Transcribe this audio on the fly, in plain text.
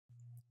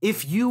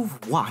If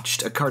you've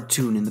watched a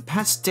cartoon in the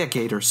past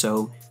decade or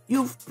so,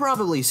 you've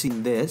probably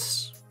seen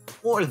this,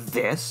 or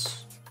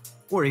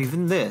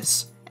even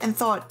this, and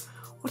thought,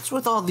 what's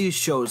with all these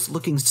shows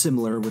looking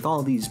similar with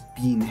all these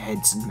bean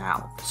heads and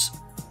mouths?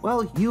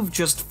 Well, you've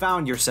just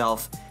found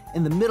yourself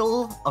in the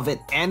middle of an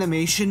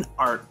animation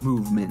art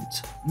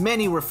movement.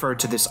 Many refer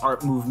to this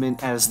art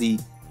movement as the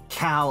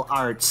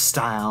CalArts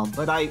style,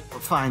 but I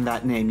find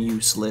that name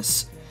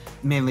useless,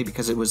 mainly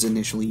because it was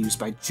initially used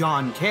by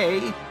John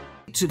Kay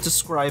to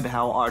describe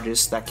how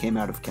artists that came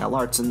out of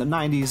CalArts in the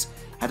 90s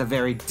had a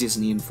very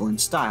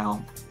Disney-influenced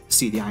style.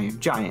 See the Iron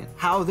Giant.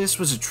 How this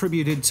was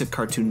attributed to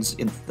cartoons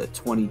in the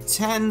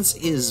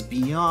 2010s is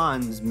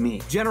beyond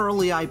me.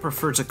 Generally, I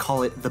prefer to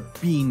call it the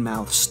bean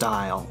mouth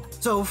style.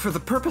 So for the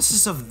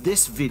purposes of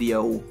this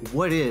video,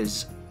 what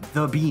is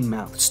the bean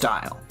mouth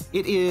style?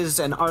 It is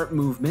an art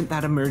movement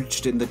that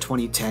emerged in the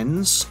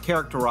 2010s,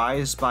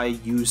 characterized by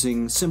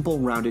using simple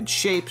rounded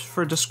shapes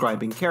for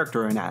describing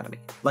character anatomy,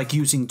 like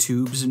using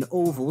tubes and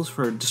ovals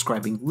for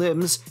describing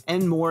limbs,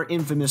 and more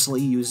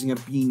infamously using a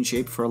bean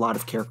shape for a lot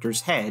of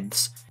characters'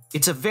 heads.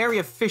 It's a very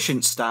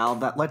efficient style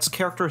that lets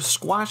characters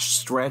squash,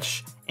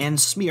 stretch, and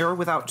smear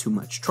without too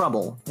much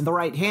trouble. In the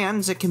right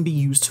hands, it can be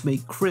used to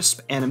make crisp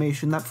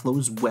animation that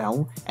flows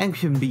well, and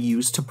can be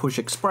used to push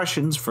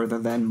expressions further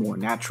than more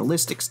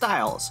naturalistic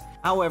styles.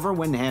 However,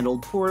 when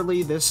handled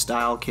poorly, this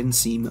style can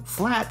seem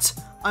flat,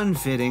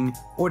 unfitting,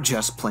 or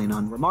just plain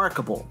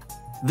unremarkable.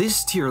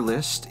 This tier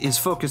list is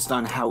focused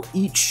on how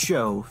each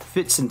show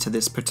fits into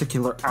this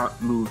particular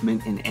art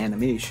movement in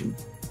animation.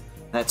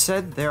 That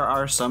said, there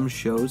are some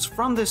shows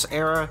from this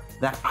era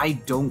that I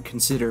don't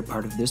consider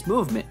part of this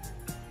movement.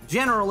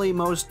 Generally,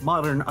 most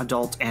modern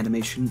adult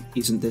animation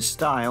isn't this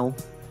style,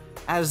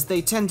 as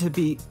they tend to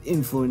be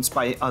influenced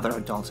by other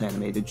adult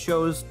animated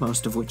shows,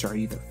 most of which are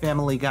either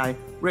Family Guy,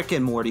 Rick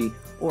and Morty,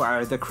 or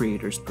are the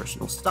creator's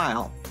personal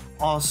style.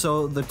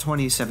 Also, the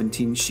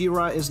 2017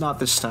 She-Ra is not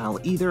this style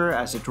either,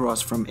 as it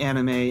draws from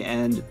anime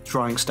and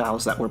drawing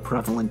styles that were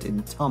prevalent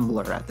in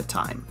Tumblr at the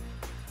time.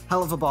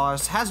 Helluva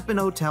Boss, Hazbin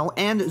Hotel,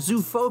 and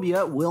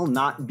Zoophobia will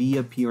not be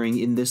appearing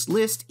in this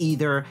list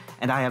either,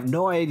 and I have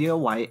no idea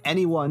why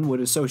anyone would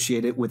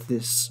associate it with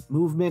this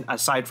movement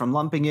aside from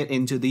lumping it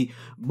into the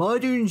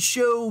modern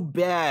show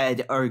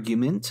bad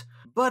argument,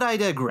 but I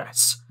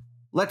digress.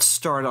 Let's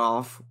start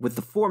off with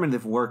the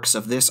formative works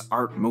of this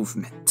art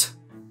movement.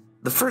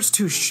 The first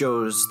two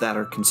shows that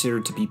are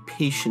considered to be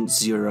patient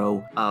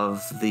zero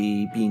of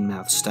the bean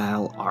mouth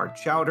style are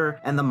Chowder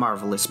and The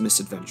Marvelous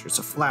Misadventures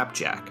of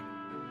Flapjack,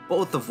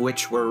 both of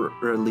which were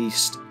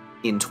released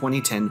in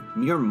 2010,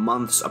 mere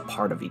months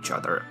apart of each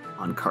other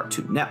on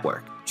Cartoon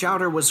Network.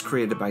 Chowder was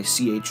created by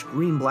C.H.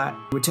 Greenblatt,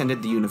 who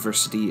attended the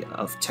University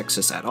of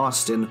Texas at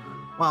Austin,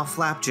 while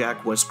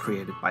Flapjack was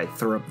created by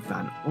Thurop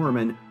Van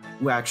Orman,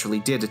 who actually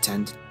did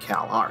attend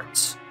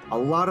CalArts. A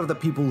lot of the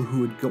people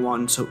who would go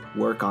on to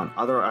work on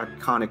other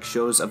iconic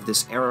shows of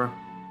this era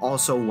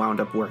also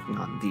wound up working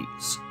on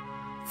these.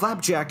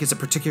 Flapjack is a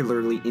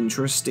particularly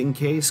interesting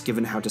case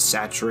given how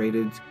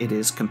desaturated it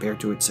is compared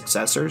to its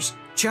successors.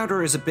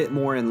 Chowder is a bit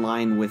more in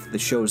line with the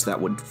shows that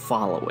would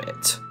follow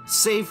it,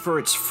 save for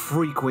its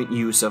frequent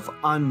use of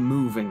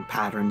unmoving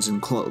patterns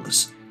and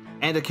clothes,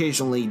 and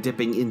occasionally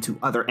dipping into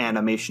other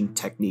animation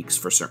techniques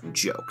for certain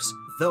jokes,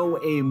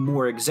 though a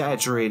more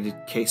exaggerated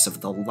case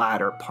of the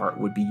latter part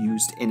would be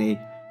used in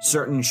a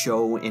certain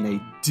show in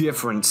a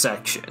different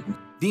section.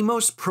 The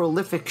most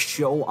prolific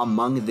show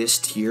among this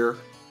tier,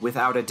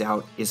 without a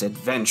doubt, is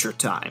Adventure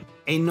Time,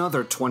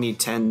 another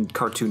 2010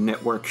 Cartoon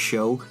Network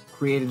show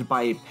created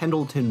by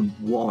Pendleton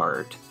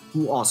Ward,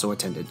 who also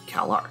attended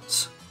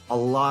CalArts. A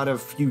lot of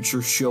future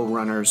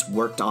showrunners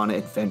worked on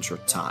Adventure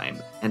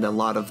Time, and a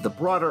lot of the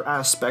broader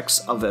aspects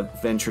of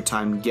Adventure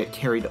Time get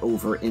carried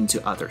over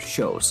into other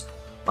shows,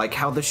 like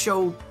how the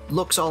show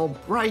looks all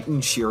bright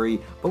and cheery,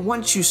 but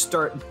once you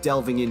start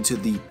delving into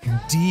the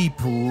deep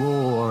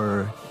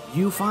lore,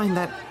 you find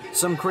that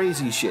some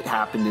crazy shit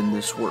happened in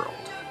this world.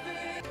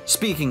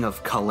 Speaking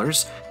of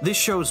colors, this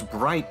show's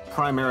bright,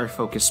 primary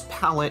focus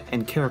palette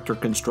and character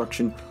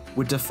construction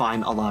would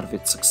define a lot of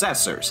its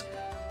successors.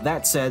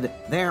 That said,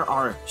 there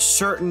are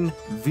certain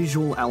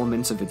visual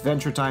elements of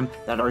Adventure Time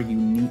that are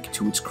unique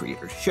to its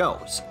creator's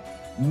shows.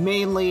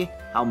 Mainly,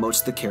 how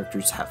most of the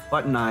characters have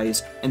button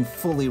eyes and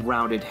fully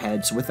rounded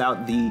heads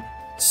without the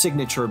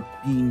signature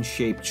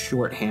bean-shaped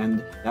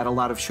shorthand that a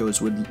lot of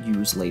shows would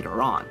use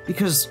later on,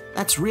 because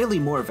that's really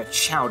more of a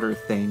Chowder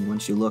thing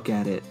once you look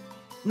at it.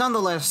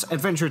 Nonetheless,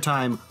 Adventure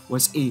Time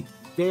was a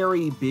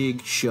very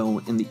big show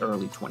in the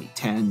early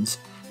 2010s,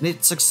 and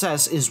its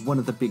success is one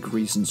of the big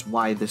reasons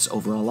why this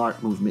overall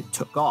art movement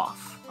took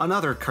off.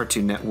 Another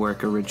Cartoon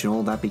Network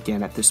original that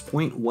began at this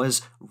point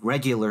was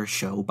Regular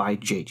Show by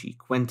J.G.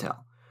 Quintel,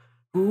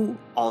 who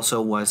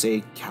also was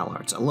a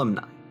CalArts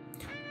alumni.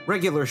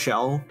 Regular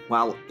Show,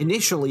 while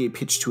initially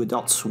pitched to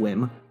Adult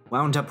Swim,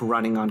 wound up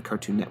running on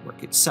Cartoon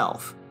Network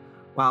itself,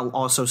 while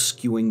also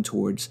skewing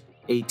towards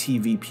a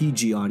TV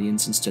PG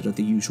audience instead of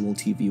the usual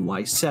TV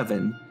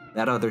Y7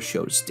 that other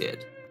shows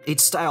did.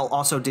 Its style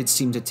also did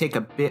seem to take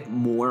a bit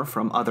more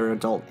from other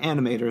adult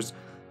animators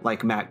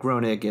like Matt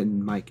Groening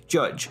and Mike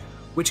Judge,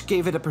 which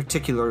gave it a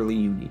particularly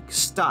unique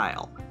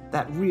style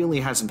that really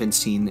hasn't been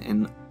seen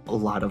in a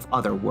lot of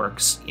other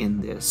works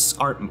in this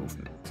art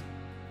movement.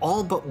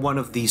 All but one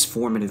of these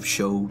formative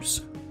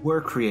shows were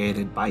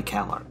created by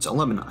CalArts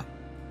alumni.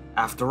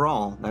 After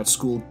all, that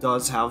school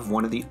does have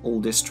one of the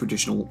oldest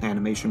traditional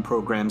animation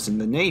programs in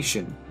the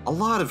nation. A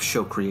lot of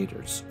show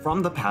creators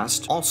from the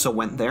past also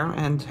went there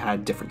and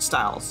had different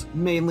styles,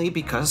 mainly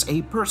because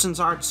a person's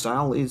art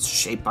style is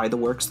shaped by the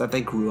works that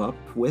they grew up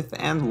with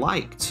and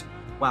liked,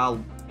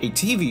 while a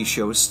TV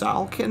show's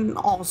style can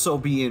also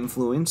be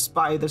influenced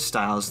by the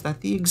styles that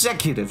the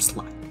executives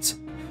liked.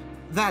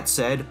 That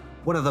said,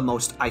 one of the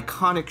most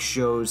iconic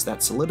shows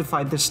that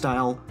solidified this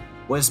style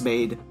was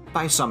made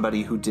by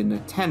somebody who didn't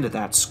attend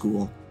that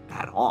school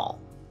at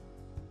all.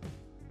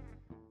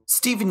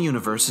 Steven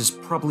Universe is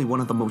probably one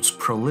of the most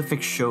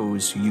prolific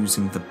shows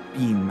using the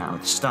bean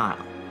mouth style.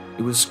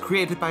 It was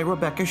created by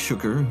Rebecca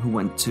Sugar, who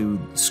went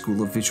to the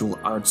School of Visual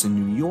Arts in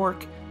New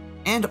York,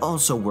 and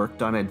also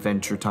worked on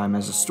Adventure Time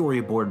as a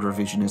storyboard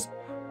revisionist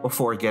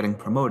before getting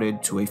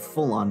promoted to a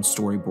full-on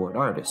storyboard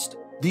artist.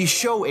 The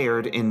show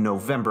aired in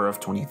November of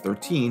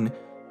 2013,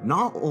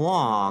 not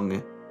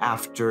long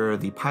after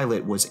the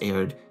pilot was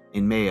aired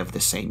in May of the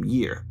same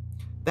year.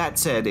 That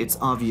said, it's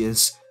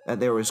obvious that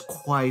there was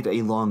quite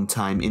a long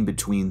time in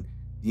between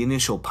the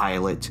initial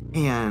pilot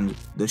and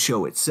the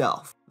show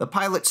itself. The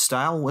pilot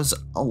style was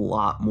a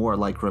lot more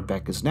like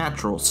Rebecca's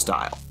natural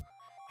style.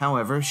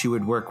 However, she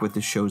would work with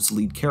the show's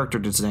lead character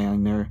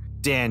designer,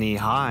 Danny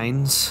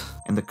Hines,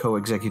 and the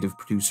co-executive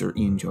producer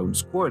Ian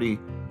Jones-Quartey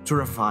to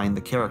refine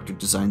the character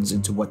designs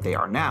into what they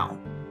are now.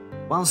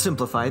 While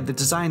simplified, the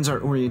designs are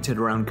oriented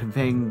around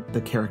conveying the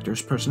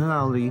character's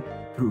personality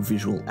through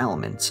visual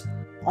elements.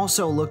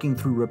 Also, looking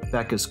through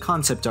Rebecca's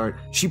concept art,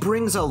 she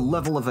brings a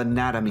level of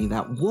anatomy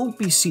that won't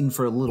be seen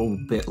for a little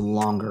bit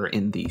longer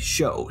in these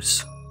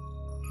shows.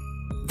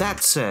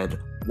 That said,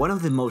 one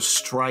of the most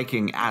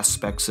striking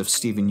aspects of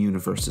Steven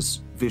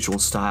Universe's visual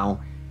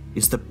style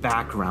is the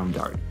background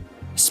art,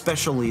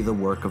 especially the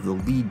work of the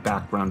lead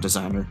background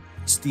designer,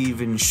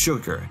 Steven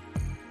Sugar.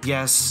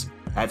 Yes,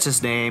 that's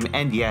his name,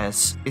 and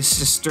yes, his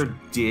sister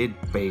did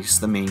base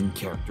the main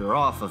character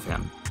off of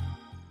him.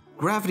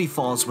 Gravity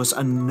Falls was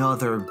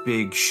another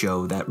big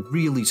show that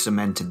really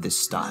cemented this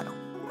style.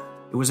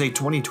 It was a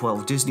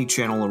 2012 Disney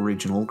Channel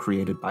original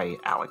created by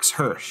Alex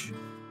Hirsch,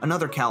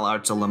 another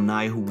CalArts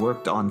alumni who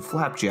worked on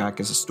Flapjack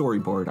as a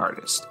storyboard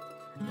artist.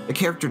 The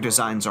character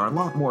designs are a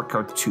lot more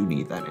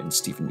cartoony than in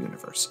Steven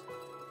Universe,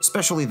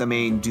 especially the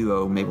main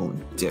duo Mabel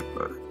and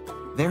Dipper.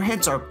 Their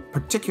heads are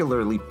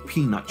particularly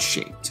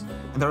peanut-shaped,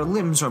 and their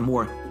limbs are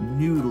more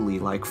noodly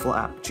like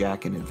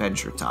Flapjack in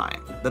Adventure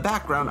Time. The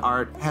background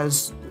art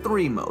has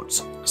 3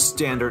 modes: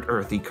 standard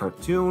earthy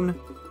cartoon,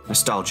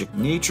 nostalgic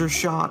nature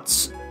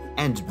shots,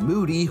 and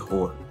moody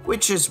horror,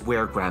 which is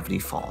where Gravity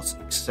Falls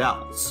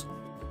excels.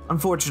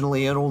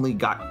 Unfortunately, it only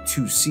got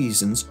 2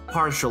 seasons,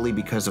 partially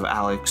because of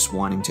Alex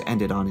wanting to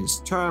end it on his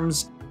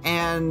terms,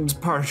 and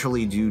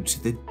partially due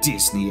to the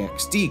Disney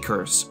XD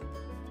curse,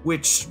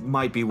 which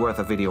might be worth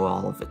a video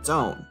all of its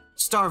own.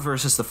 Star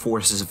vs. the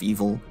Forces of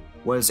Evil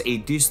was a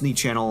Disney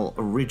Channel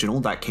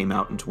original that came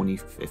out in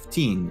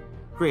 2015,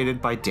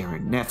 created by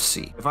Darren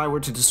Nefsey. If I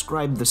were to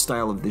describe the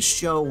style of this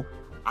show,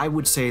 I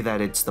would say that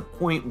it's the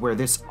point where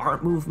this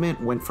art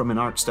movement went from an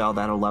art style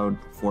that allowed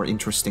for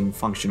interesting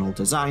functional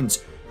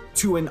designs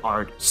to an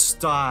art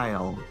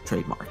style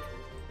trademark.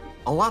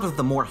 A lot of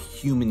the more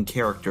human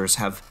characters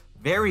have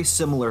very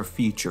similar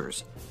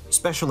features,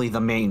 especially the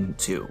main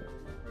 2.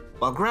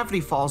 While Gravity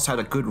Falls had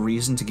a good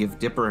reason to give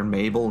Dipper and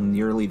Mabel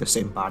nearly the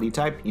same body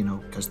type,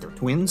 because they're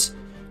twins,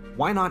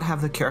 why not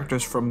have the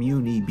characters from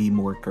Uni be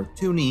more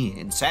cartoony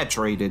and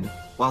saturated,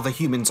 while the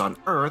humans on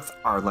Earth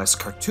are less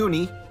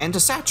cartoony and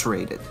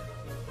desaturated?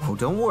 Oh,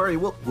 don't worry,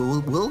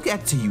 we'll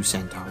get to you,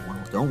 Centaur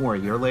World. Don't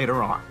worry, you're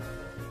later on.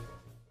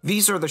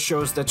 These are the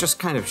shows that just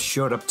kind of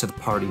showed up to the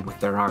party with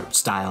their art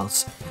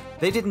styles.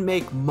 They didn't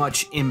make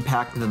much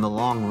impact in the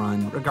long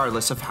run,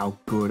 regardless of how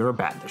good or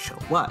bad the show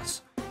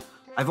was.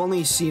 I've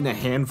only seen a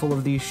handful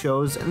of these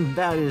shows, and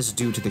that is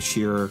due to the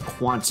sheer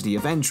quantity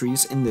of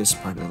entries in this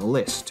part of the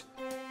list,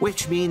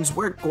 which means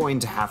we're going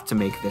to have to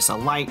make this a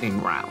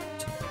lightning round.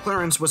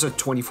 Clarence was a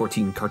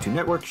 2014 Cartoon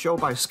Network show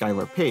by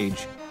Skylar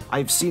Page.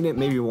 I've seen it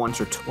maybe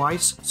once or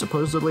twice.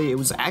 Supposedly it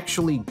was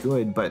actually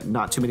good, but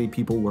not too many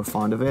people were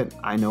fond of it.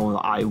 I know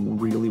I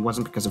really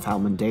wasn't because of how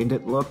mundane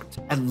it looked.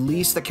 At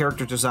least the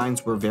character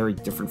designs were very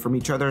different from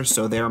each other,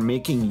 so they're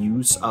making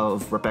use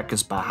of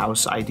Rebecca's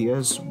Bauhaus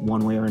ideas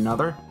one way or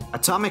another.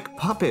 Atomic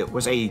Puppet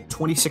was a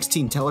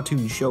 2016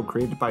 Teletoon show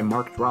created by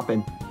Mark Drop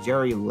and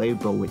Jerry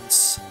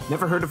Leibowitz.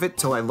 Never heard of it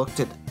till I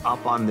looked it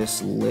up on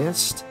this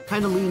list.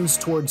 Kinda leans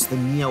towards the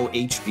Neo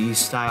HD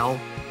style.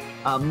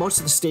 Most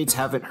of the states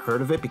haven't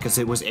heard of it because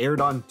it was aired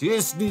on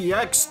Disney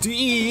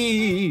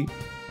XD.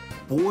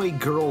 Boy,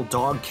 Girl,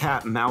 Dog,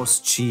 Cat,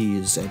 Mouse,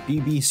 Cheese, a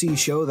BBC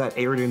show that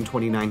aired in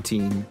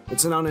 2019.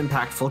 It's an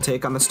unimpactful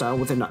take on the style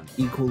with an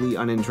equally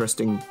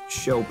uninteresting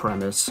show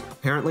premise.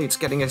 Apparently it's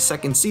getting a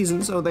second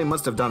season, so they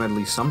must have done at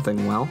least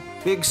something well.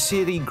 Big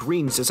City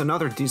Greens is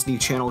another Disney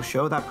Channel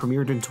show that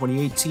premiered in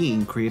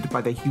 2018, created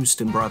by the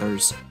Houston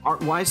brothers.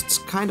 Art-wise, it's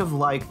kind of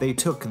like they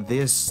took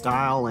this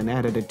style and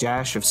added a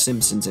dash of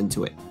Simpsons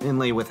into it,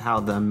 mainly with how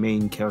the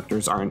main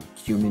characters aren't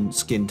human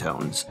skin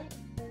tones.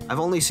 I've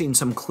only seen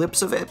some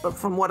clips of it, but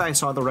from what I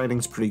saw, the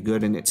writing's pretty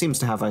good and it seems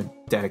to have a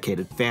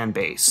dedicated fan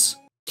base.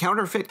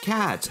 Counterfeit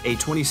Cat, a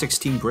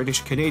 2016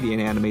 British-Canadian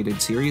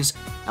animated series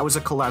that was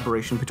a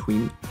collaboration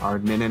between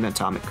Aardman and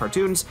Atomic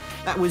Cartoons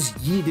that was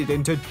yeeted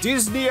into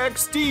Disney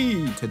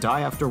XD to die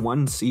after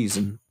one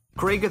season.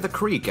 Craig of the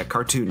Creek, a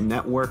Cartoon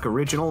Network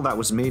original that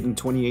was made in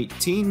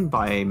 2018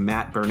 by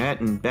Matt Burnett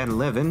and Ben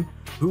Levin,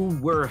 who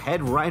were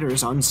head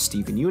writers on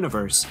Steven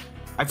Universe.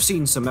 I've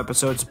seen some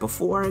episodes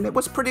before and it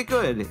was pretty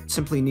good. It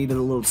simply needed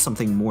a little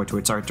something more to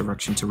its art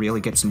direction to really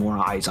get some more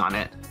eyes on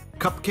it.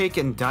 Cupcake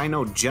and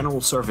Dino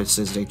General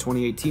Services, a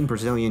 2018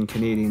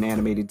 Brazilian-Canadian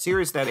animated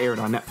series that aired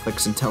on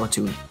Netflix and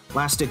Teletoon.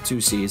 Lasted 2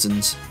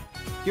 seasons.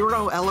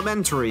 Hero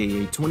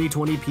Elementary, a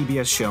 2020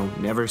 PBS show.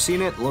 Never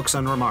seen it, looks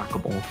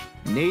unremarkable.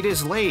 Nate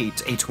is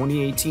Late, a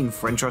 2018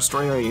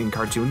 French-Australian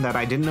cartoon that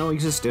I didn't know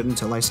existed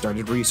until I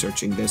started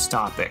researching this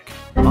topic.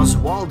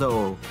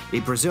 Oswaldo, a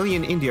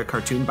Brazilian-India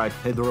cartoon by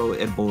Pedro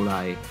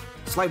Ebolai.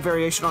 Slight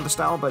variation on the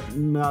style, but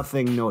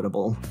nothing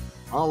notable.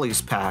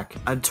 Ollie's Pack,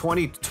 a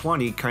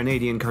 2020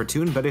 Canadian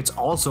cartoon, but it's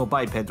also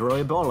by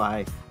Pedro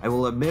Ebolai. I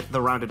will admit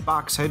the rounded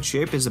box head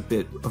shape is a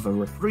bit of a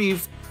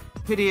reprieve.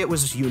 Pity it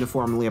was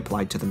uniformly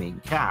applied to the main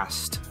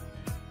cast.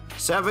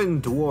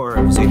 Seven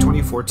Dwarves, a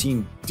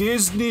 2014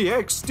 Disney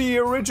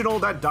XD original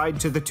that died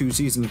to the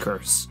 2-season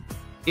curse.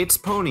 It's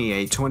Pony,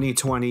 a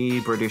 2020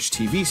 British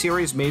TV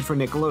series made for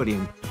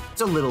Nickelodeon.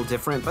 It's a little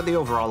different, but the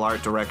overall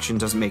art direction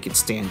doesn't make it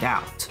stand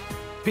out.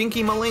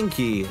 Pinky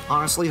Malinky.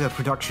 Honestly, the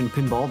production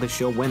pinball this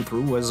show went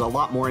through was a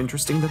lot more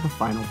interesting than the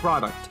final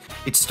product.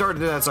 It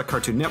started as a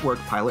Cartoon Network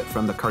pilot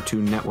from the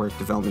Cartoon Network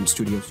Development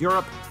Studios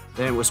Europe,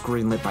 then it was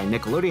greenlit by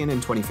Nickelodeon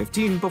in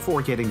 2015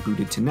 before getting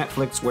booted to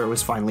Netflix, where it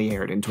was finally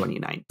aired in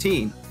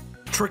 2019.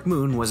 Trick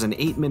Moon was an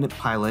 8-minute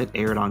pilot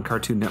aired on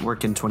Cartoon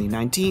Network in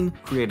 2019,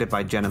 created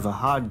by Jennifer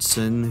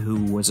Hodgson,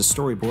 who was a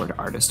storyboard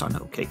artist on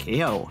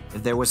OKKO.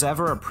 If there was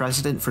ever a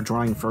precedent for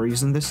drawing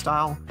furries in this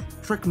style,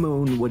 Trick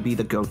Moon would be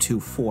the go-to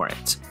for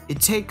it.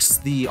 It takes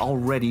the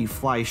already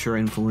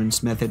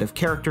Fleischer-influenced method of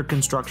character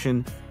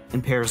construction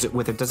and pairs it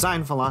with a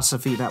design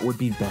philosophy that would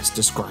be best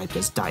described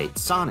as Diet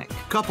Sonic.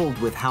 Coupled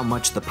with how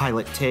much the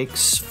pilot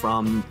takes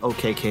from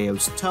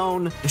OKKO's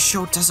tone, the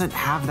show doesn't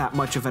have that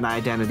much of an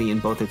identity in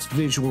both its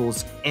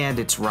visuals and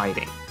its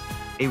writing.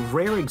 A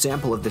rare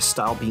example of this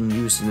style being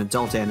used in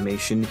adult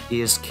animation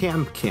is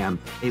Camp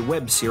Camp, a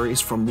web series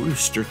from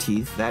Rooster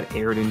Teeth that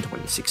aired in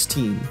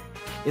 2016.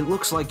 It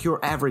looks like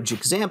your average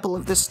example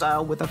of this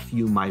style with a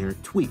few minor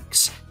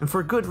tweaks, and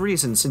for good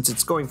reason since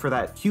it's going for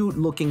that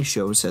cute-looking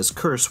show says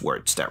curse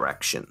words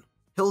direction.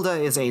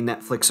 Hilda is a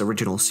Netflix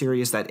original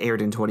series that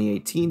aired in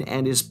 2018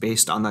 and is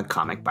based on the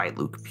comic by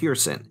Luke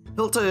Pearson.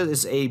 Hilda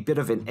is a bit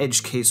of an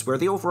edge case where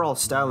the overall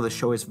style of the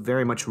show is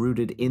very much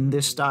rooted in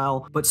this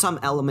style, but some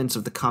elements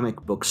of the comic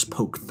books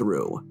poke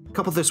through.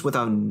 Couple this with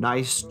a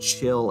nice,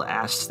 chill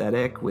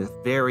aesthetic with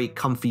very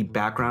comfy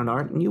background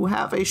art, and you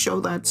have a show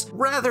that's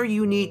rather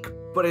unique,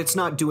 but it's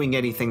not doing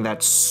anything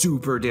that's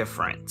super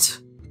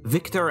different.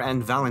 Victor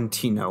and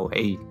Valentino,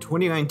 a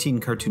 2019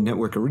 Cartoon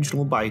Network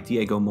original by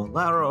Diego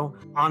Molaro.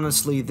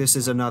 Honestly, this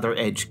is another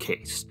edge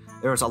case.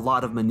 There's a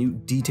lot of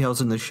minute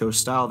details in the show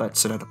style that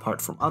set it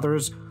apart from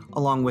others,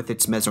 along with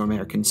its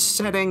Mesoamerican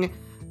setting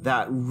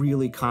that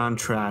really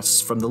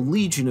contrasts from the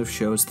legion of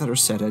shows that are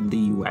set in the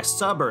US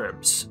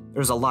suburbs.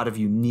 There's a lot of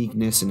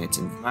uniqueness in its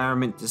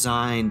environment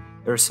design,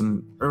 there's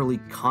some early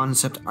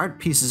concept art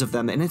pieces of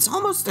them, and it's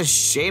almost a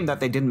shame that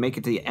they didn't make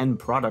it to the end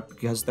product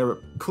because they're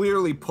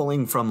clearly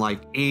pulling from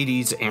like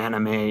 80s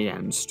anime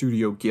and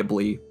Studio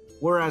Ghibli,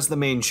 whereas the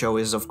main show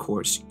is of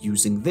course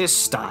using this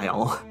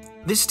style.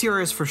 This tier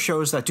is for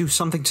shows that do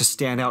something to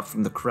stand out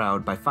from the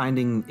crowd by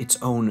finding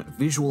its own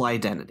visual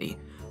identity,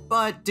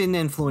 but didn't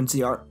influence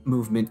the art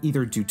movement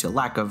either due to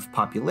lack of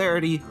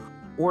popularity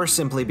or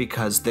simply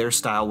because their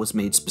style was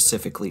made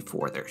specifically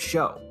for their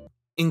show.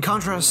 In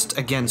contrast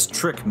against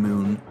Trick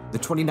Moon, the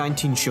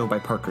 2019 show by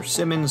Parker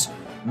Simmons,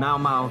 Mao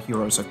Mao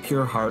Heroes of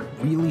Pure Heart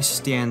really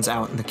stands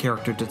out in the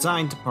character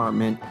design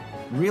department,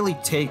 really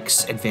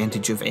takes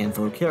advantage of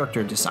Anthro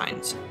character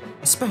designs,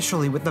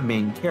 especially with the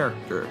main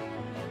character.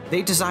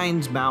 They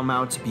designed Mao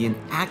Mao to be an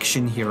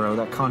action hero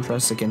that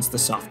contrasts against the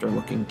softer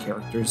looking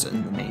characters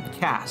in the main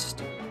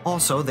cast.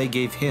 Also, they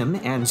gave him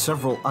and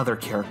several other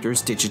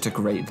characters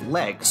digitigrade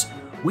legs,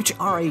 which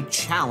are a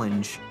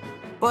challenge,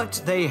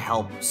 but they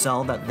help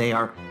sell that they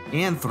are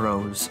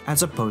anthros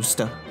as opposed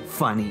to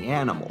funny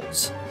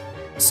animals.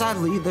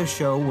 Sadly, the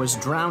show was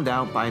drowned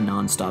out by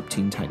non-stop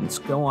Teen Titans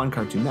Go on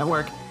Cartoon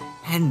Network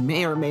and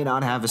may or may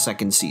not have a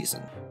second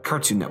season.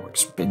 Cartoon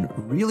Network's been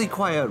really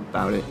quiet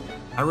about it.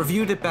 I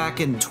reviewed it back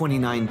in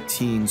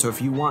 2019, so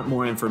if you want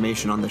more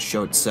information on the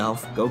show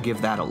itself, go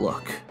give that a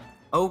look.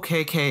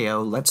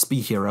 OKKO Let's Be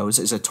Heroes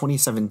is a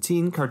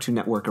 2017 Cartoon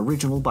Network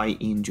original by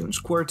Ian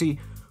Jones-Quartey,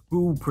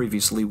 who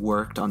previously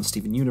worked on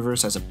Steven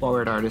Universe as a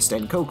board artist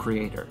and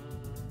co-creator.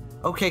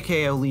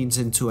 OKKO leans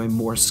into a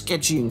more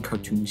sketchy and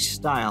cartoony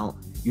style,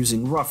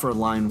 using rougher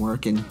line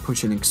work and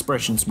pushing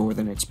expressions more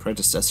than its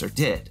predecessor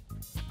did.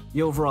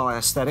 The overall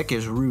aesthetic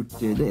is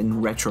rooted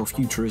in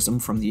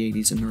retrofuturism from the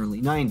 80s and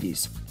early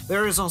 90s.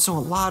 There is also a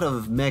lot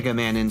of Mega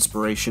Man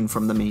inspiration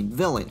from the main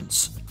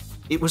villains.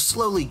 It was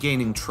slowly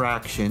gaining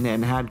traction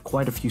and had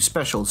quite a few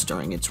specials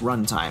during its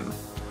runtime.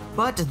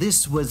 But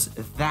this was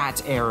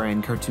that era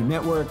in Cartoon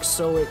Network,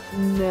 so it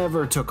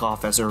never took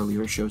off as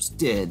earlier shows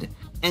did,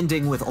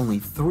 ending with only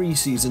 3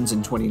 seasons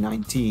in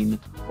 2019,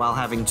 while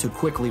having to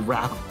quickly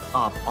wrap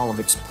up all of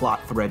its plot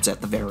threads at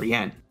the very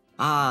end.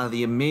 Ah,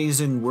 the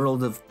amazing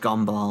world of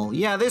Gumball.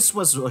 Yeah, this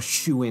was a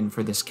shoo-in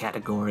for this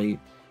category.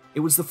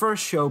 It was the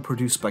first show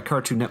produced by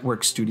Cartoon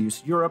Network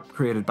Studios Europe,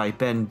 created by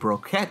Ben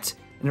Broquette,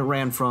 and it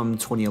ran from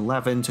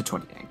 2011 to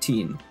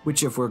 2019,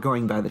 which, if we're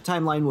going by the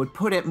timeline, would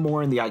put it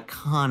more in the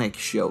iconic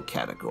show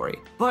category.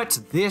 But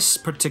this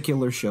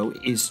particular show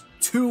is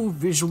too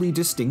visually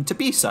distinct to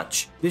be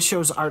such. This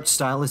show's art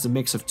style is a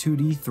mix of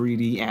 2D,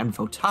 3D, and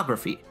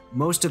photography.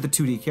 Most of the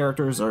 2D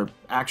characters are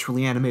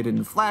actually animated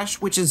in Flash,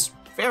 which is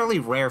fairly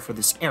rare for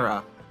this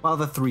era, while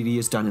the 3D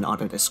is done in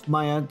Autodesk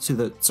Maya to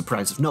the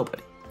surprise of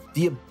nobody.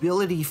 The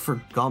ability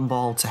for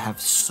Gumball to have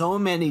so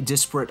many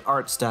disparate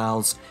art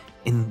styles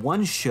in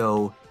one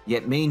show,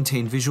 yet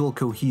maintain visual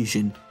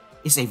cohesion,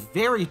 is a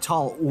very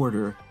tall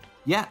order,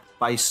 yet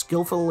by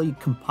skillfully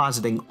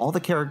compositing all the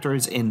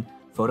characters in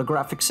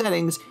photographic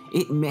settings,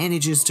 it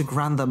manages to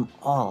ground them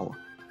all.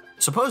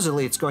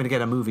 Supposedly it's going to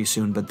get a movie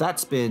soon, but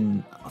that's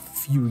been a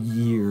few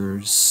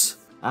years.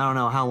 I don't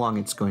know how long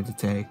it's going to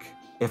take,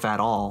 if at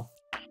all.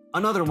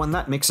 Another one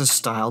that mixes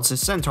styles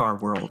is Centaur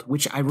World,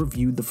 which I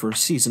reviewed the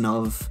first season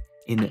of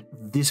in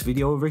this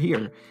video over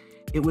here.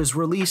 It was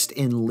released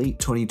in late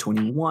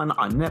 2021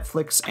 on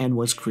Netflix and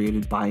was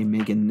created by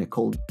Megan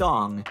Nicole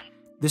Dong.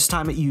 This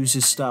time it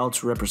uses style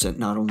to represent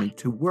not only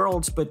 2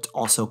 worlds, but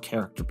also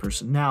character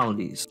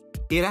personalities.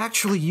 It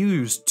actually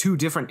used 2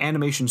 different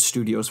animation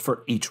studios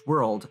for each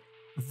world,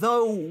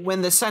 though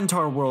when the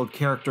Centaur World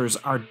characters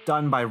are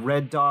done by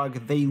Red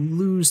Dog, they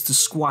lose the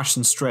squash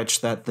and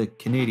stretch that the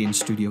Canadian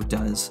studio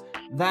does.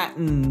 That,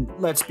 and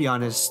let's be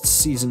honest,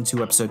 Season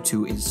 2, Episode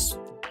 2 is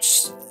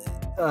just,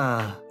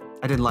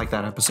 I didn't like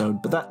that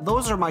episode, but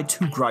those are my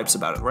 2 gripes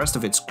about it. The rest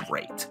of it's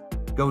great.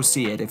 Go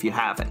see it if you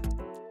haven't.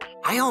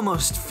 I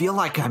almost feel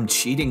like I'm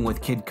cheating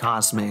with Kid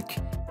Cosmic.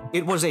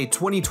 It was a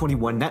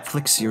 2021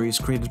 Netflix series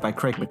created by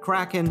Craig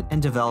McCracken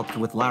and developed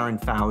with Lauren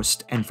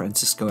Faust and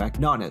Francisco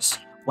Agnones.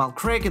 While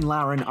Craig and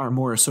Lauren are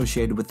more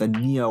associated with the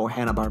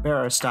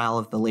Neo-Hanna-Barbera style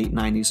of the late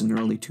 90s and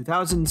early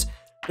 2000s,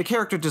 the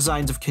character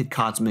designs of Kid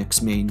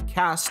Cosmic's main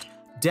cast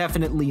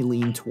definitely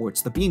lean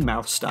towards the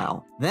Beanmouth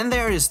style. Then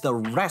there is the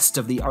rest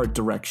of the art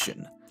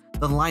direction.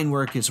 The line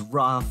work is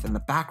rough and the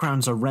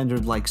backgrounds are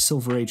rendered like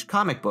Silver Age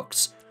comic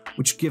books,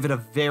 which give it a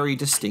very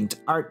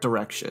distinct art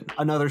direction.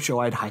 Another show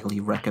I'd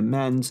highly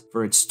recommend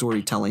for its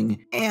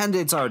storytelling and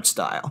its art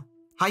style.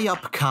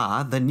 Hayop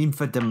Ka, the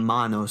Nympha de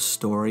Manos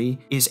story,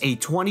 is a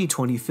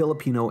 2020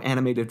 Filipino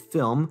animated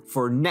film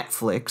for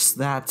Netflix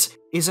that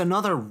is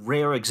another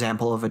rare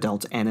example of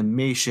adult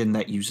animation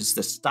that uses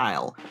this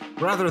style.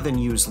 Rather than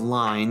use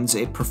lines,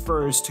 it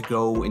prefers to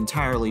go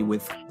entirely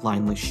with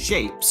lineless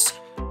shapes.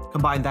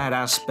 Combine that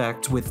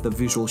aspect with the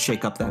visual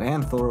shakeup that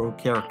Anthro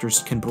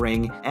characters can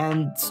bring,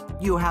 and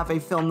you have a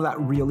film that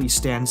really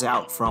stands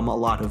out from a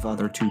lot of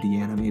other 2D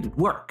animated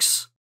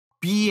works.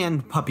 Bee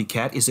and Puppy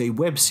Cat is a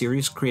web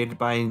series created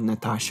by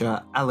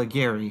Natasha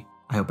Alighieri.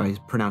 I hope I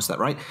pronounced that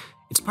right.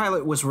 Its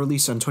pilot was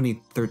released in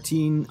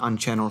 2013 on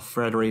Channel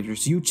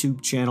Frederator's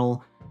YouTube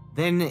channel.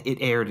 Then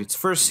it aired its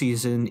first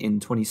season in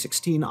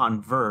 2016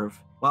 on Verve.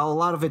 While a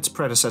lot of its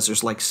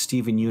predecessors like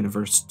Steven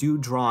Universe do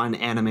draw on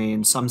anime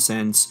in some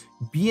sense,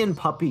 Bee and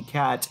Puppy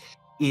Cat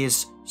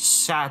is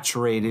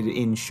saturated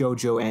in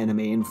shoujo anime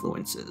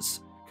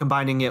influences,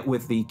 combining it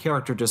with the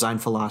character design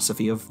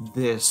philosophy of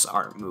this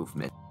art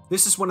movement.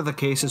 This is one of the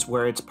cases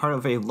where it's part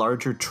of a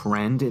larger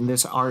trend in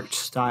this art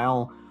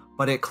style,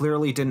 but it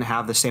clearly didn't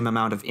have the same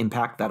amount of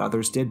impact that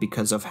others did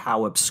because of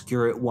how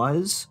obscure it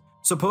was.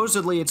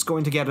 Supposedly it's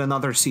going to get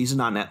another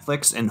season on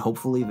Netflix, and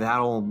hopefully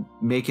that'll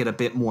make it a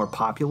bit more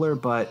popular,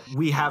 but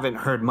we haven't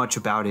heard much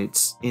about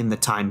it in the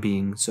time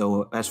being,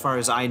 so as far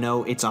as I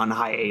know, it's on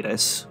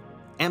hiatus.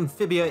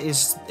 Amphibia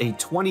is a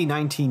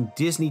 2019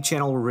 Disney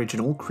Channel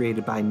original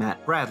created by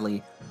Matt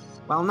Bradley.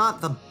 While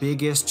not the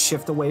biggest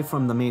shift away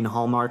from the main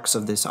hallmarks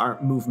of this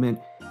art movement,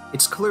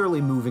 it's clearly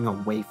moving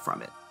away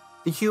from it.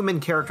 The human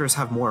characters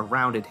have more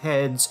rounded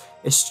heads,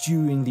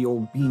 eschewing the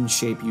old bean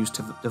shape used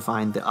to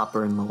define the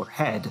upper and lower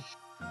head.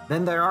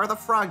 Then there are the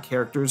frog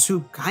characters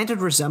who kind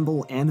of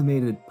resemble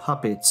animated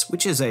puppets,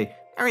 which is a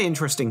very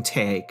interesting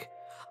take.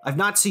 I've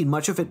not seen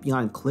much of it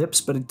beyond clips,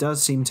 but it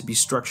does seem to be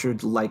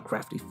structured like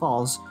Gravity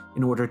Falls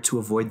in order to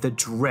avoid the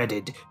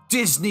dreaded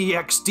Disney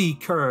XD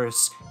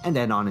curse and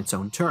end on its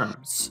own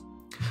terms.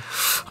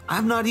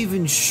 I'm not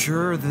even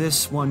sure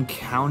this one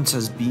counts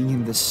as being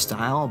in this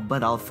style,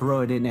 but I'll throw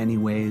it in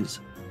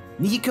anyways.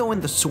 Nico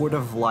and the Sword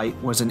of Light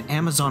was an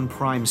Amazon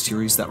Prime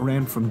series that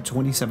ran from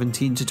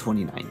 2017 to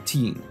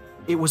 2019.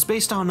 It was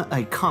based on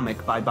a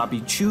comic by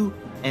Bobby Chu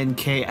and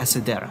Kei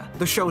Asadera.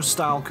 The show's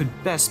style could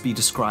best be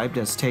described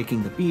as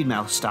taking the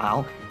Beanmouth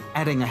style,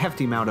 adding a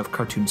hefty amount of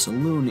cartoon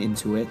saloon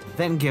into it,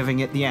 then giving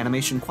it the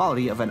animation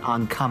quality of an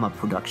Ankama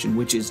production,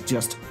 which is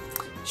just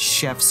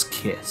chef's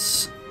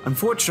kiss.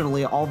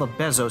 Unfortunately, all the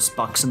Bezos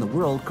bucks in the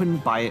world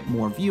couldn't buy it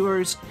more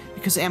viewers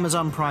because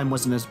Amazon Prime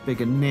wasn't as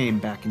big a name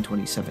back in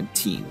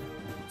 2017.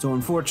 So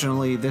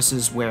unfortunately, this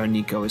is where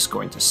Nico is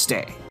going to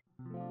stay.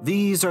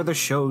 These are the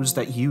shows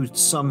that used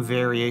some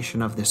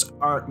variation of this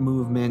art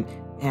movement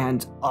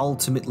and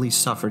ultimately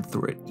suffered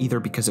through it,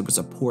 either because it was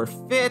a poor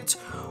fit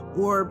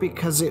or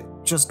because it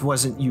just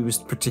wasn't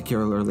used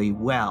particularly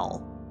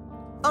well.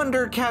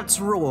 Thundercats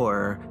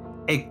Roar,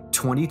 a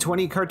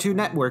 2020 Cartoon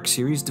Network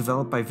series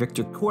developed by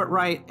Victor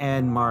Courtwright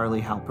and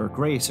Marley Halper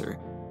Grazer.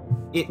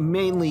 It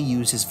mainly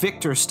uses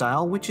Victor's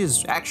style, which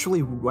is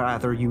actually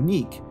rather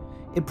unique.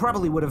 It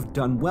probably would have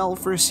done well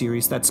for a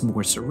series that's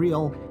more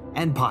surreal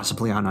and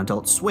possibly on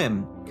Adult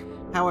Swim.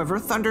 However,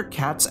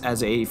 Thundercats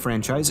as a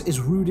franchise is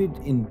rooted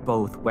in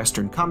both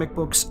Western comic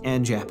books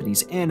and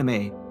Japanese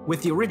anime,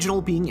 with the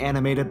original being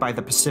animated by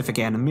the Pacific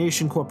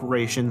Animation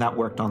Corporation that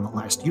worked on The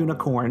Last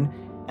Unicorn,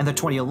 and the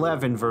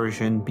 2011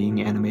 version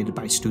being animated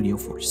by Studio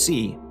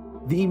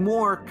 4C. The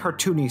more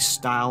cartoony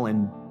style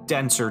and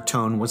denser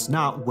tone was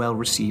not well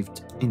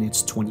received in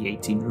its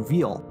 2018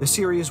 reveal. The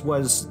series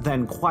was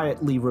then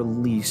quietly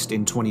released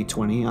in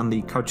 2020 on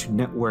the Cartoon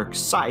Network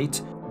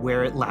site,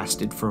 where it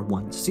lasted for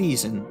one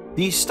season.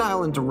 The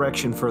style and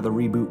direction for the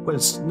reboot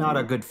was not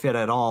a good fit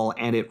at all,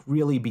 and it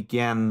really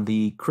began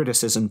the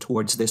criticism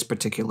towards this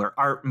particular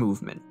art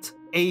movement.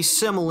 A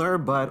similar,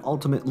 but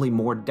ultimately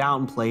more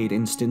downplayed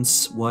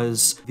instance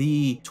was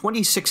the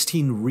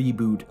 2016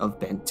 reboot of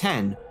Ben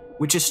 10,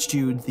 which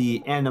eschewed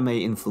the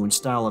anime-influenced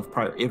style of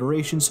prior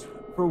iterations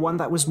for one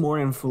that was more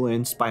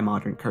influenced by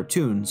modern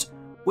cartoons,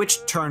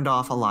 which turned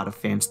off a lot of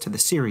fans to the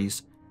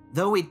series.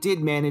 Though it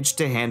did manage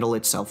to handle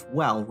itself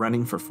well,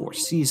 running for 4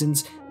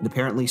 seasons, and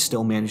apparently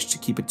still managed to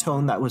keep a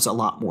tone that was a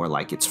lot more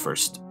like its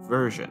first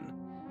version.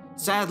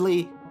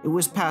 Sadly, it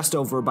was passed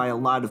over by a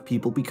lot of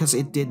people because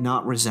it did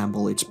not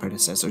resemble its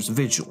predecessor's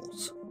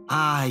visuals.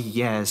 Ah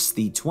yes,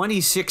 the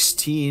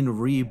 2016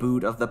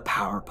 reboot of the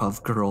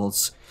Powerpuff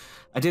Girls.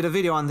 I did a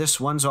video on this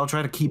one, so I'll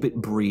try to keep it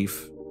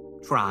brief.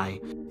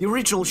 The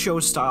original show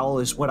style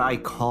is what I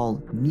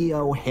call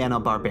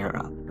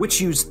Neo-Hanna-Barbera, which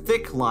used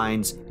thick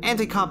lines and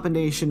a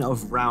combination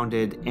of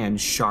rounded and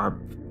sharp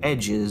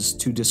edges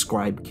to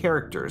describe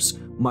characters,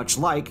 much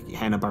like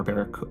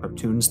Hanna-Barbera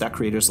cartoons that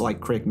creators like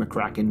Craig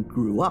McCracken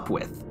grew up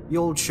with. The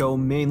old show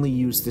mainly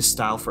used this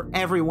style for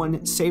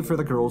everyone, save for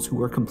the girls who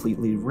were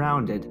completely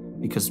rounded,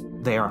 because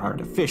they are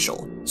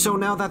artificial. So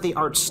now that the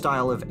art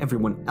style of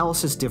everyone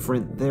else is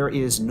different, there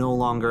is no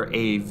longer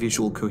a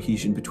visual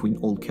cohesion between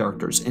old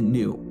characters and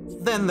new.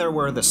 Then there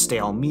were the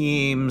stale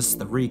memes,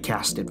 the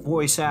recasted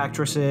voice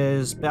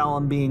actresses,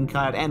 Bellum being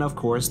cut, and of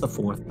course the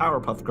 4th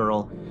Powerpuff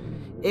Girl.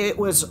 It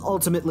was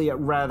ultimately a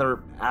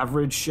rather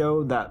average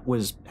show that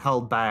was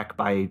held back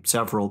by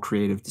several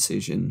creative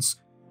decisions.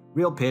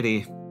 Real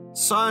pity.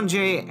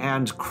 Sanjay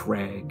and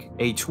Craig,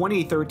 a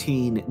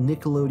 2013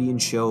 Nickelodeon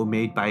show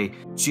made by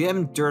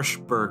Jim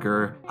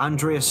Dershberger,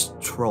 Andreas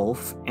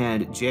Trolf,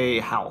 and Jay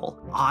Howell.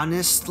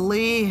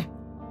 Honestly,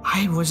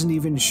 I wasn't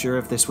even sure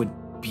if this would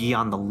be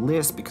on the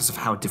list because of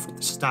how different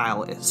the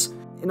style is.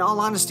 In all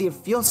honesty, it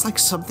feels like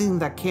something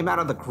that came out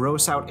of the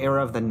gross-out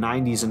era of the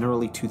 90s and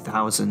early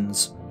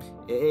 2000s.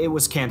 It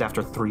was canned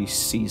after 3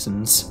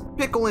 seasons.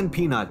 Pickle and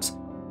Peanut,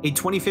 a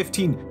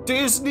 2015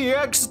 Disney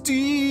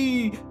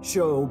XD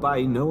show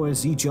by Noah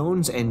Z.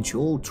 Jones and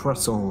Joel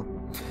Trussell.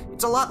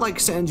 It's a lot like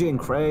Sanjay and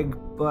Craig,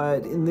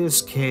 but in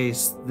this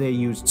case, they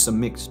used some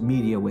mixed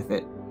media with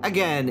it.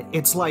 Again,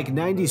 it's like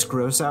 90s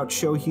gross-out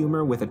show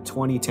humor with a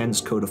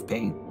 2010s coat of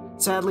paint.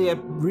 Sadly, it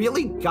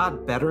really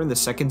got better in the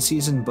 2nd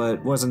season,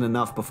 but wasn't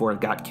enough before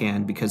it got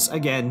canned because,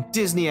 again,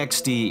 Disney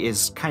XD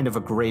is kind of a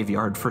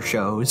graveyard for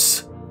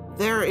shows.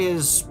 There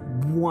is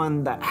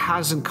one that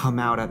hasn't come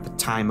out at the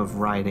time of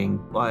writing,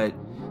 but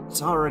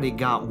it's already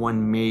got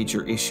one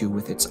major issue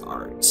with its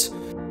art.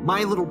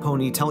 My Little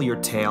Pony Tell Your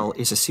Tale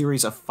is a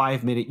series of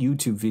 5-minute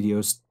YouTube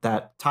videos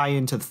that tie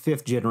into the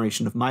 5th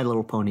generation of My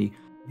Little Pony.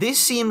 This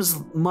seems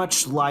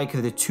much like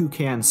the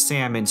Toucan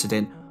Sam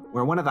incident,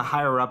 where one of the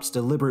higher-ups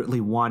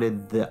deliberately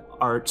wanted the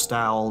art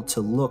style to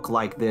look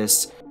like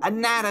this.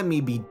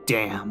 Anatomy be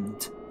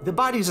damned. The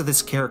bodies of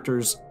these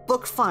characters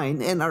look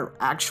fine and are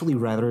actually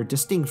rather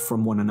distinct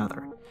from one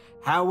another.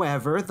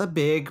 However, the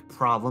big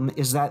problem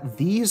is that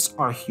these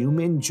are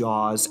human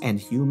jaws and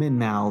human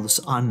mouths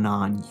on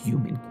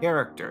non-human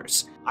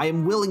characters. I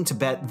am willing to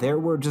bet there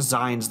were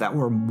designs that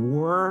were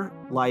more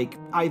like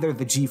either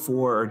the G4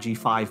 or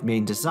G5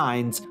 main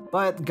designs,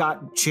 but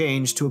got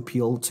changed to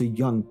appeal to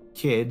young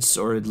kids,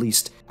 or at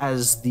least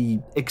as the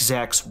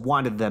execs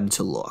wanted them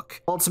to look.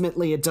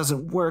 Ultimately, it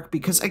doesn't work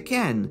because,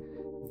 again,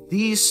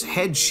 these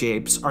head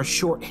shapes are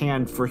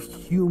shorthand for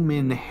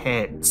human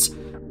heads,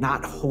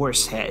 not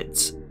horse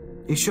heads.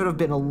 They should have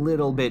been a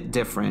little bit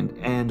different,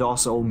 and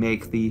also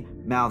make the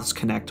mouths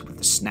connect with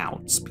the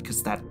snouts,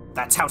 because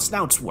that's how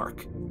snouts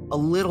work. A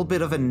little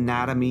bit of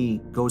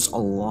anatomy goes a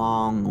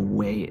long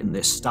way in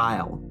this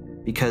style,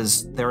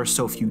 because there are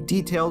so few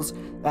details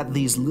that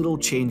these little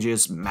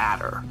changes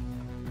matter.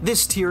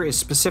 This tier is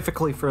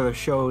specifically for the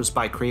shows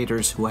by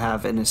creators who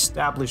have an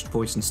established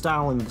voice and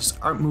style in this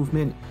art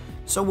movement,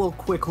 so we'll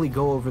quickly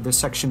go over this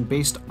section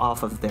based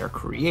off of their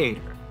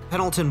creator.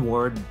 Pendleton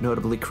Ward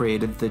notably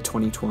created the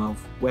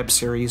 2012 web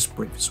series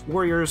Bravest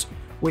Warriors,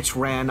 which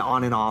ran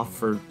on and off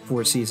for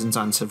 4 seasons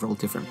on several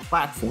different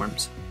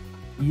platforms.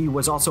 He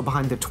was also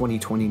behind the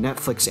 2020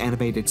 Netflix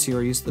animated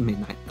series The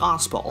Midnight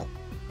Gospel,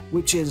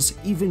 which is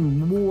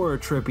even more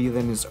trippy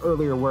than his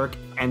earlier work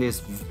and is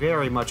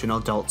very much an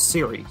adult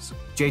series.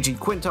 J.G.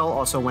 Quintel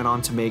also went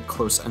on to make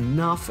Close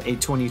Enough, a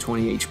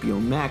 2020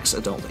 HBO Max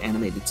adult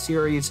animated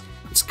series.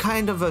 It's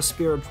kind of a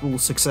spiritual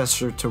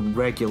successor to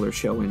Regular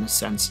Show in a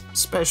sense,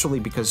 especially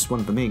because one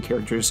of the main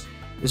characters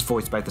is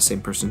voiced by the same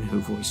person who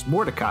voiced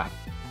Mordecai.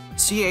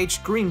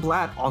 C.H.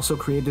 Greenblatt also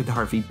created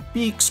Harvey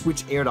Beaks,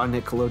 which aired on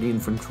Nickelodeon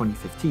from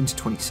 2015 to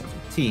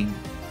 2017.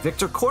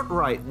 Victor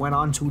Courtwright went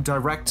on to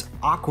direct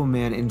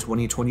Aquaman in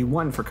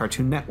 2021 for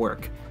Cartoon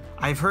Network.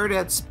 I've heard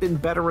it's been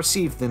better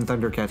received than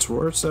Thundercats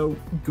Roar, so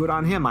good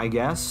on him, I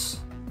guess.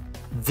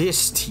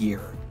 This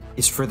tier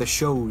is for the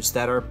shows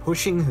that are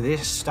pushing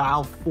this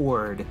style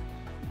forward.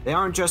 They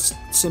aren't just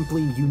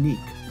simply unique,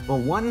 but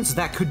ones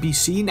that could be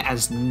seen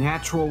as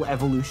natural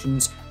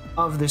evolutions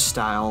of this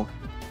style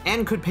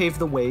and could pave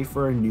the way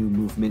for a new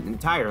movement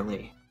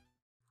entirely.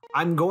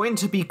 I'm going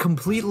to be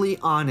completely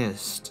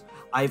honest.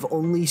 I've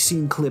only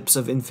seen clips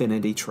of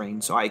Infinity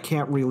Train, so I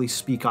can't really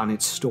speak on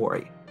its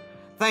story.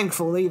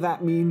 Thankfully,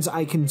 that means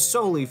I can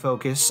solely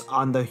focus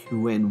on the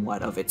who and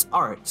what of its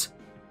art.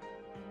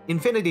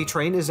 Infinity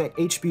Train is an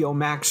HBO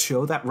Max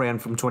show that ran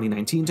from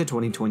 2019 to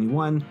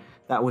 2021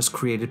 that was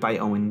created by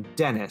Owen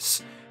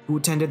Dennis, who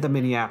attended the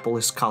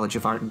Minneapolis College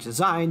of Art and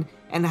Design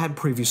and had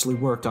previously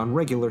worked on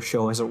Regular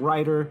Show as a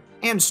writer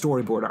and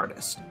storyboard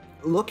artist.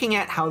 Looking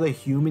at how the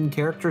human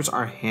characters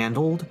are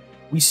handled,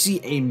 we see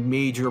a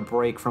major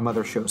break from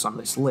other shows on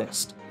this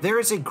list. There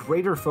is a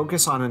greater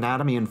focus on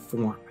anatomy and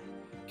form.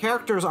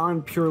 Characters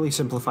aren't purely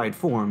simplified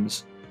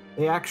forms.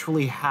 They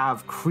actually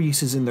have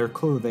creases in their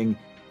clothing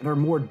and are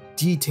more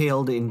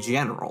detailed in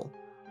general.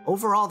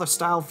 Overall, the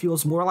style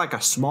feels more like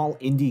a small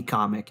indie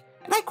comic,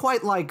 and I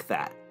quite like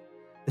that.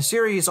 The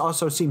series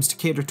also seems to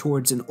cater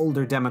towards an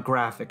older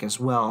demographic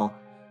as well,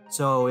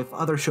 so if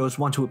other shows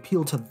want to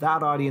appeal to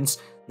that audience,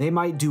 they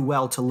might do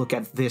well to look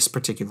at this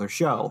particular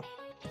show.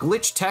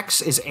 Glitch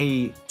Techs is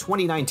a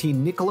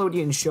 2019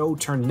 Nickelodeon show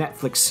turned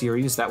Netflix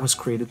series that was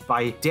created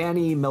by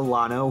Danny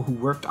Milano, who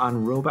worked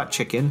on Robot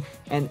Chicken,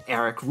 and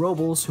Eric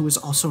Robles, who is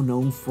also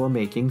known for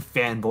making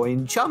Fanboy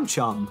and Chum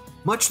Chum.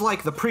 Much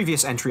like the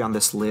previous entry on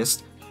this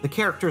list, the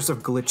characters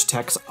of Glitch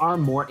Techs are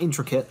more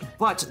intricate,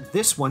 but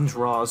this one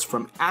draws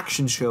from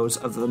action shows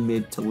of the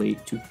mid to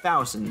late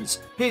 2000s.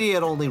 Pity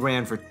it only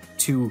ran for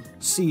 2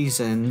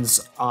 seasons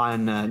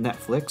on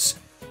Netflix,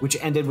 which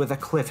ended with a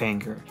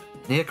cliffhanger.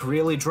 Nick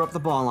really dropped the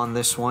ball on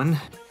this one.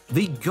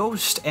 The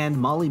Ghost and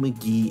Molly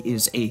McGee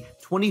is a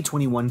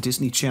 2021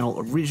 Disney Channel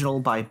original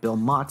by Bill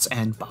Motz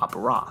and Bob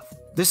Roth.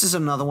 This is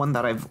another one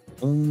that I've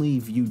only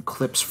viewed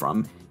clips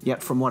from,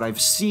 yet from what I've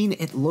seen,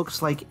 it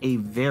looks like a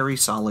very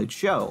solid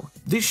show.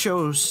 This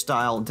show's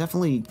style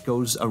definitely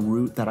goes a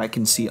route that I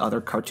can see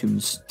other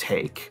cartoons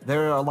take.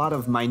 There are a lot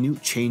of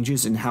minute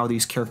changes in how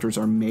these characters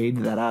are made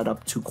that add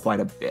up to quite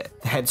a bit.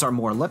 The heads are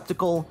more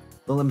elliptical,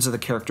 the limbs of the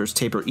characters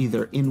taper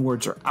either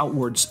inwards or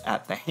outwards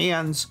at the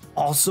hands.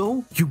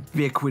 Also,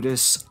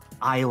 ubiquitous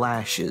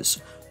eyelashes.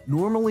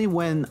 Normally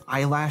when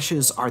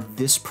eyelashes are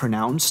this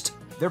pronounced,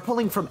 they're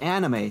pulling from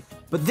anime,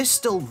 but this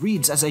still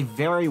reads as a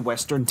very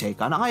Western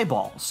take on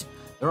eyeballs.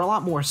 They're a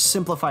lot more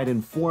simplified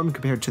in form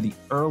compared to the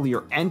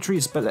earlier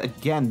entries, but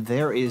again,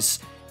 there is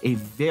a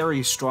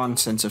very strong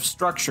sense of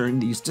structure in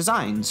these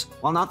designs.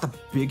 While not the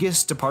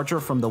biggest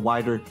departure from the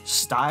wider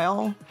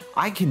style,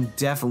 I can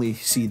definitely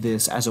see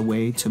this as a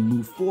way to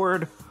move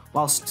forward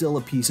while still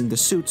appeasing the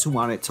suits who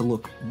want it to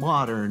look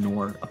modern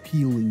or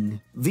appealing.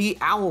 The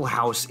Owl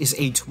House is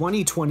a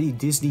 2020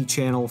 Disney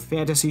Channel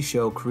fantasy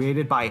show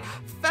created by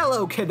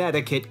fellow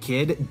Connecticut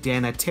kid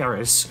Dana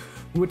Terrace,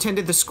 who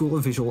attended the School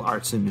of Visual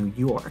Arts in New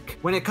York.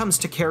 When it comes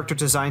to character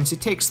designs,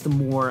 it takes the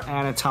more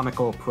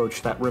anatomical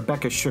approach that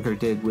Rebecca Sugar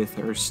did with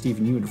her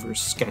Steven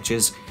Universe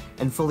sketches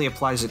and fully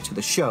applies it to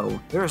the show.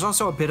 There is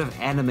also a bit of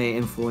anime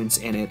influence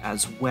in it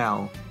as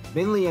well,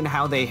 mainly in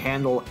how they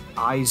handle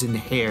eyes and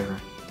hair.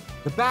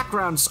 The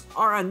backgrounds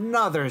are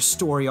another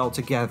story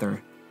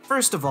altogether.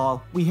 First of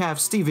all, we have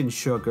Steven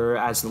Sugar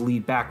as the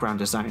lead background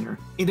designer.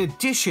 In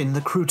addition,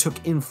 the crew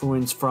took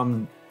influence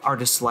from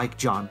artists like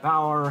John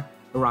Bauer,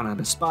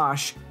 Hieronymus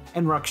Bosch,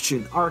 and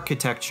Russian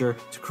architecture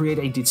to create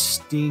a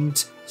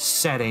distinct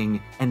setting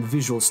and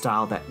visual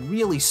style that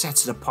really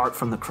sets it apart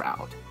from the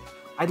crowd.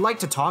 I'd like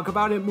to talk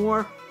about it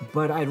more,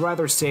 but I'd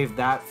rather save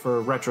that for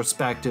a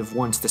retrospective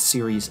once the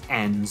series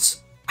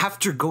ends.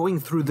 After going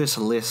through this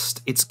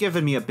list, it's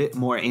given me a bit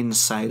more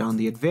insight on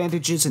the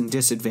advantages and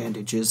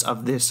disadvantages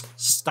of this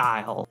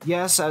style.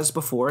 Yes, as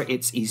before,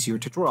 it's easier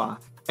to draw.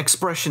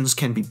 Expressions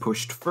can be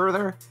pushed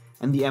further,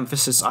 and the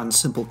emphasis on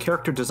simple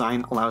character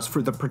design allows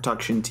for the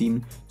production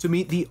team to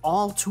meet the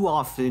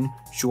all-too-often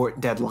short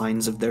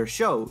deadlines of their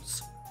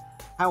shows.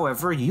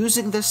 However,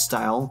 using this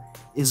style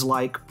is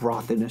like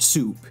broth in a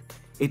soup.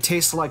 It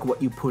tastes like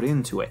what you put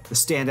into it. The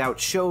standout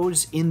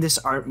shows in this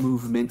art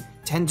movement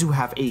tend to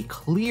have a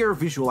clear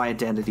visual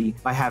identity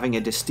by having a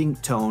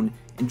distinct tone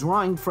and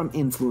drawing from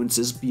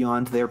influences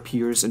beyond their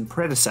peers and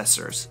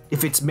predecessors.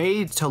 If it's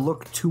made to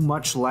look too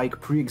much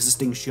like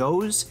pre-existing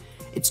shows,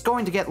 it's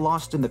going to get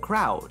lost in the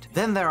crowd.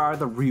 Then there are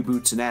the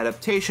reboots and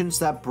adaptations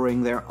that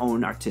bring their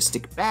own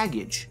artistic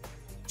baggage.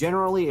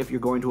 Generally, if you're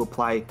going to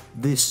apply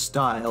this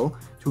style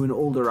to an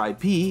older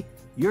IP,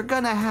 you're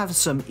gonna have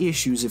some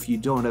issues if you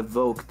don't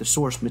evoke the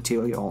source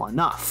material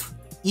enough.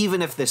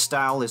 Even if this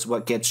style is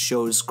what gets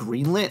shows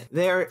greenlit,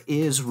 there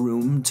is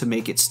room to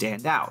make it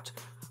stand out.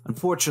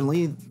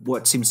 Unfortunately,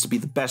 what seems to be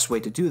the best way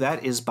to do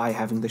that is by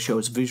having the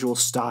show's visual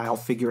style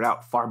figured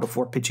out far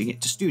before pitching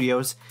it to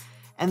studios,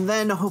 and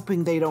then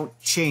hoping they don't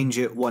change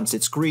it once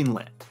it's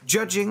greenlit.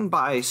 Judging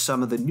by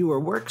some of the newer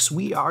works,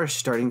 we are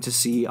starting to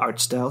see art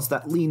styles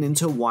that lean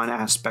into one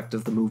aspect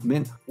of the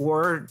movement,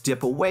 or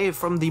dip away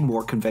from the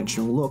more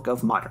conventional look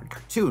of modern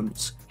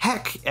cartoons.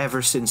 Heck,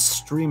 ever since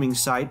streaming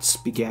sites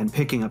began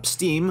picking up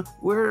steam,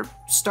 we're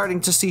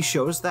starting to see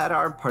shows that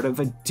are part of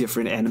a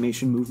different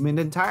animation movement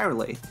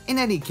entirely. In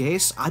any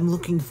case, I'm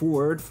looking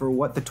forward for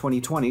what the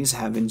 2020s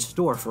have in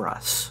store for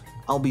us.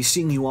 I'll be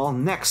seeing you all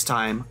next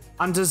time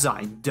on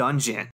Design Dungeon.